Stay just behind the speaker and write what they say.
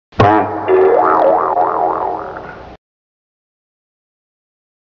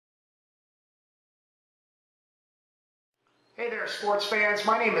sports fans.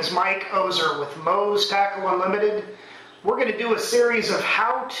 My name is Mike Ozer with Moe's Tackle Unlimited. We're going to do a series of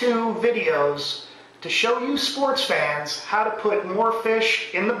how-to videos to show you sports fans how to put more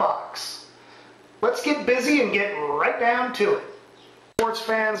fish in the box. Let's get busy and get right down to it. Sports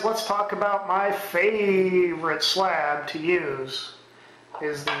fans, let's talk about my favorite slab to use.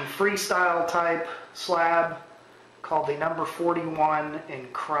 Is the freestyle type slab called the number 41 in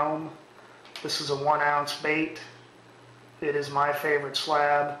chrome. This is a 1 ounce bait. It is my favorite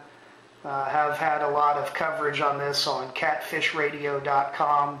slab. Have had a lot of coverage on this on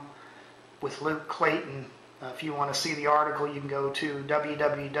catfishradio.com with Luke Clayton. If you want to see the article, you can go to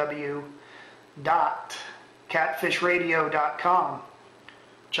www.catfishradio.com.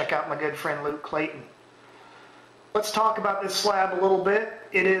 Check out my good friend Luke Clayton. Let's talk about this slab a little bit.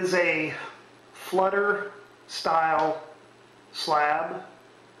 It is a flutter style slab,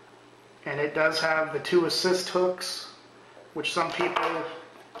 and it does have the 2 assist hooks, which some people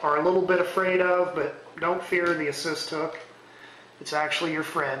are a little bit afraid of, but don't fear the assist hook. It's actually your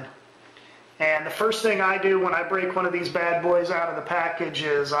friend. And the first thing I do when I break one of these bad boys out of the package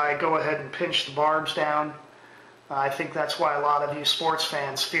is I go ahead and pinch the barbs down. I think that's why a lot of you sports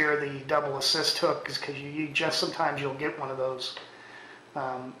fans fear the double assist hook, is because you just sometimes you'll get one of those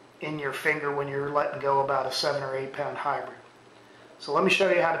in your finger when you're letting go about a 7 or 8 pound hybrid. So let me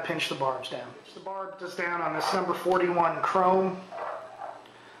show you how to pinch the barbs down. Pinch the barbs down on this number 41 chrome.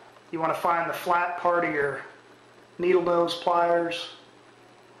 You want to find the flat part of your needle nose pliers,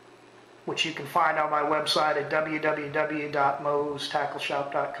 which you can find on my website at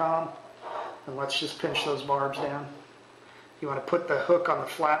www.moestackleshop.com. And let's just pinch those barbs down. You want to put the hook on the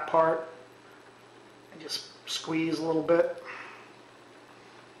flat part and just squeeze a little bit.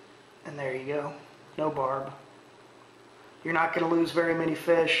 And there you go. No barb. You're not going to lose very many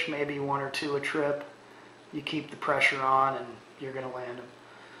fish, maybe 1 or 2 a trip. You keep the pressure on and you're going to land them.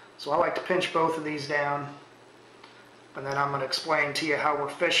 So I like to pinch both of these down, and then I'm going to explain to you how we're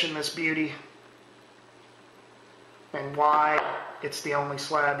fishing this beauty and why it's the only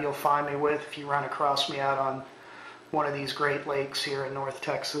slab you'll find me with if you run across me out on one of these Great Lakes here in North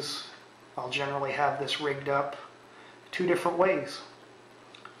Texas. I'll generally have this rigged up 2 different ways.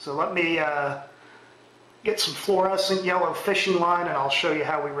 So let me get some fluorescent yellow fishing line and I'll show you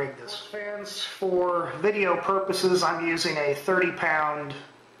how we rig this. Fans, for video purposes, I'm using a 30-pound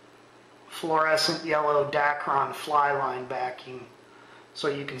fluorescent yellow Dacron fly line backing, so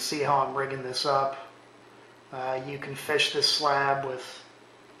you can see how I'm rigging this up. You can fish this slab with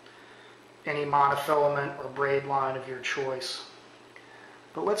any monofilament or braid line of your choice.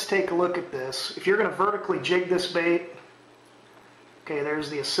 But let's take a look at this. If you're going to vertically jig this bait, okay, there's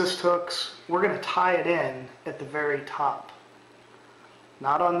the assist hooks. We're going to tie it in at the very top.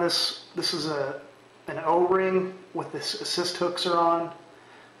 Not on this. This is an O-ring with the assist hooks are on.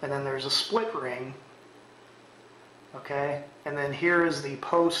 And then there's a split ring. Okay? And then here is the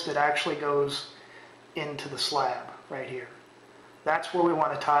post that actually goes into the slab right here. That's where we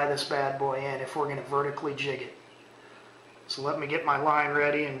want to tie this bad boy in if we're going to vertically jig it. So let me get my line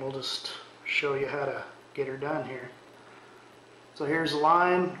ready and we'll just show you how to get her done here. So here's the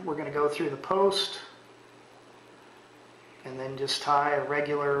line. We're going to go through the post and then just tie a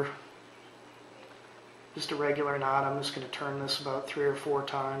regular knot. I'm just going to turn this about 3 or 4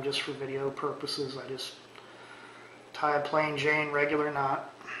 times just for video purposes. I just tie a plain Jane regular knot.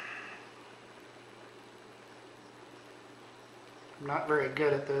 I'm not very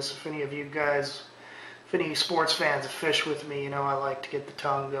good at this. If any of you guys, if any sports fans have fished with me, you know I like to get the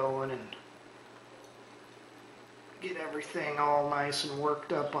tongue going and get everything all nice and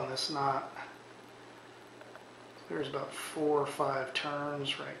worked up on this knot. There's about 4 or 5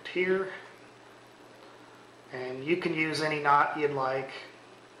 turns right here. And you can use any knot you'd like,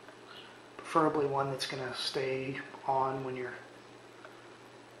 preferably one that's going to stay on when you're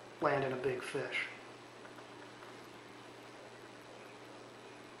landing a big fish.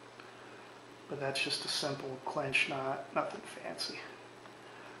 But that's just a simple clench knot, nothing fancy.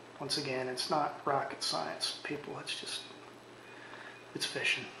 Once again, it's not rocket science, people, it's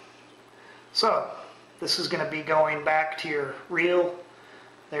fishing. So, this is going to be going back to your reel.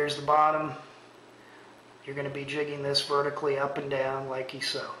 There's the bottom. You're going to be jigging this vertically up and down like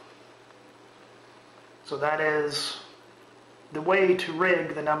so. So that is the way to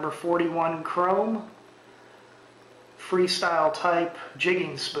rig the number 41 chrome freestyle type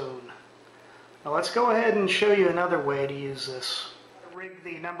jigging spoon. Now let's go ahead and show you another way to use this. Rig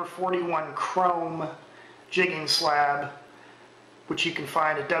the number 41 chrome jigging slab, which you can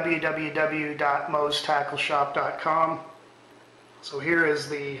find at www.moestackleshop.com. So here is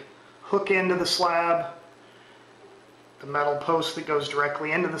the hook end of the slab. the metal post that goes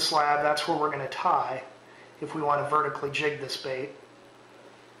directly into the slab, that's where we're going to tie if we want to vertically jig this bait.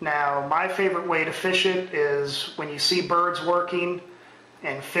 Now, my favorite way to fish it is when you see birds working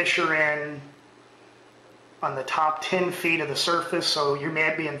and fish are in on the top 10 feet of the surface, so you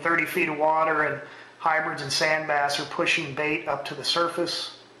may be in 30 feet of water and hybrids and sand bass are pushing bait up to the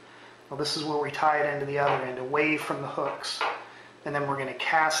surface. Well, this is where we tie it into the other end, away from the hooks. And then we're going to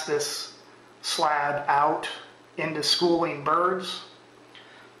cast this slab out into schooling birds.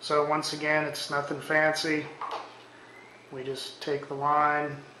 So once again, it's nothing fancy. We just take the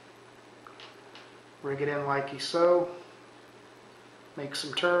line, rig it in like so, make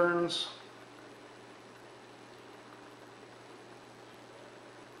some turns.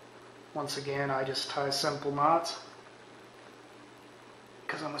 Once again, I just tie simple knots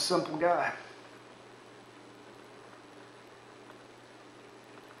because I'm a simple guy.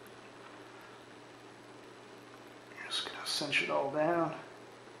 Just going to cinch it all down.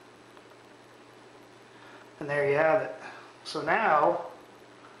 And there you have it. So now,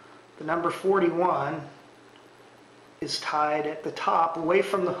 the number 41 is tied at the top away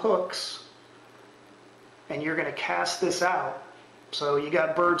from the hooks, and you're going to cast this out. So you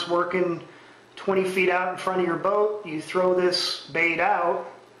got birds working 20 feet out in front of your boat, you throw this bait out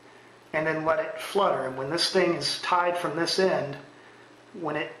and then let it flutter. And when this thing is tied from this end,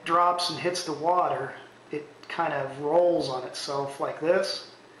 when it drops and hits the water, it kind of rolls on itself like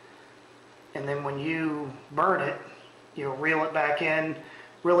this. And then when you burn it, you'll reel it back in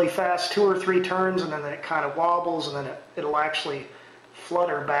really fast, 2 or 3 turns, and then it kind of wobbles, and then it'll actually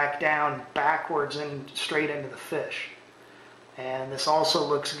flutter back down backwards and straight into the fish. And this also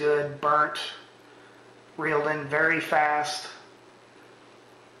looks good, burnt, reeled in very fast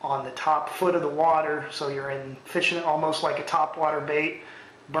on the top foot of the water, so you're fishing it almost like a topwater bait,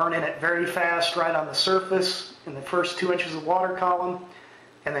 burning it very fast right on the surface in the first 2 inches of water column,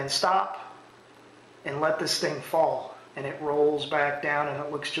 and then stop and let this thing fall. And it rolls back down and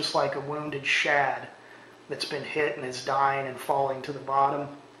it looks just like a wounded shad that's been hit and is dying and falling to the bottom.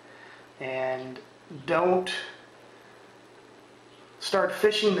 And don't start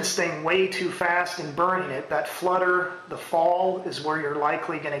fishing this thing way too fast and burning it. That flutter, the fall, is where you're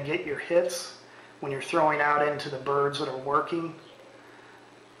likely going to get your hits when you're throwing out into the birds that are working.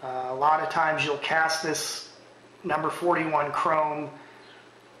 A lot of times you'll cast this number 41 chrome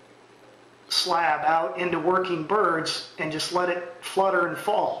slab out into working birds and just let it flutter and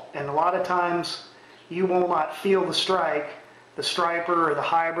fall. And a lot of times you will not feel the strike. The striper or the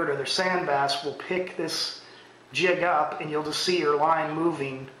hybrid or the sand bass will pick this jig up, and you'll just see your line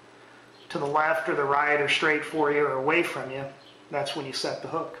moving to the left or the right or straight for you or away from you. That's when you set the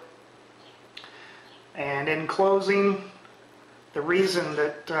hook. And in closing, the reason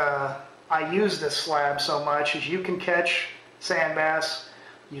that I use this slab so much is you can catch sand bass,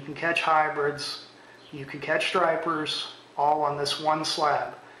 you can catch hybrids, you can catch stripers, all on this one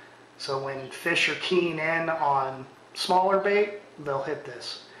slab. So when fish are keying in on smaller bait, they'll hit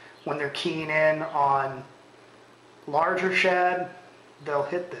this. When they're keying in on larger shad, they'll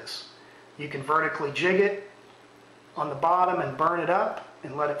hit this. You can vertically jig it on the bottom and burn it up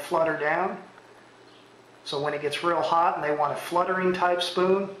and let it flutter down. So when it gets real hot and they want a fluttering type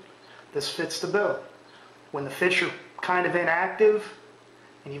spoon, this fits the bill. When the fish are kind of inactive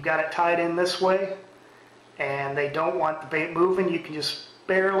and you've got it tied in this way and they don't want the bait moving, you can just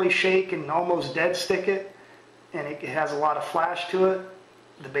barely shake and almost dead stick it, and it has a lot of flash to it.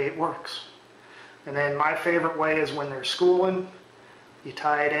 The bait works. And then my favorite way is when they're schooling. You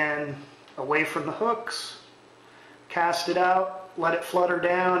tie it in away from the hooks, cast it out, let it flutter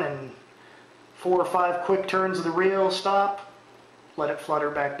down, and 4 or 5 quick turns of the reel, stop, let it flutter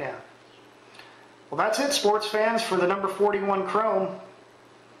back down. Well, that's it, sports fans, for the number 41 chrome.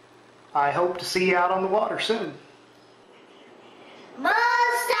 I hope to see you out on the water soon. Mom!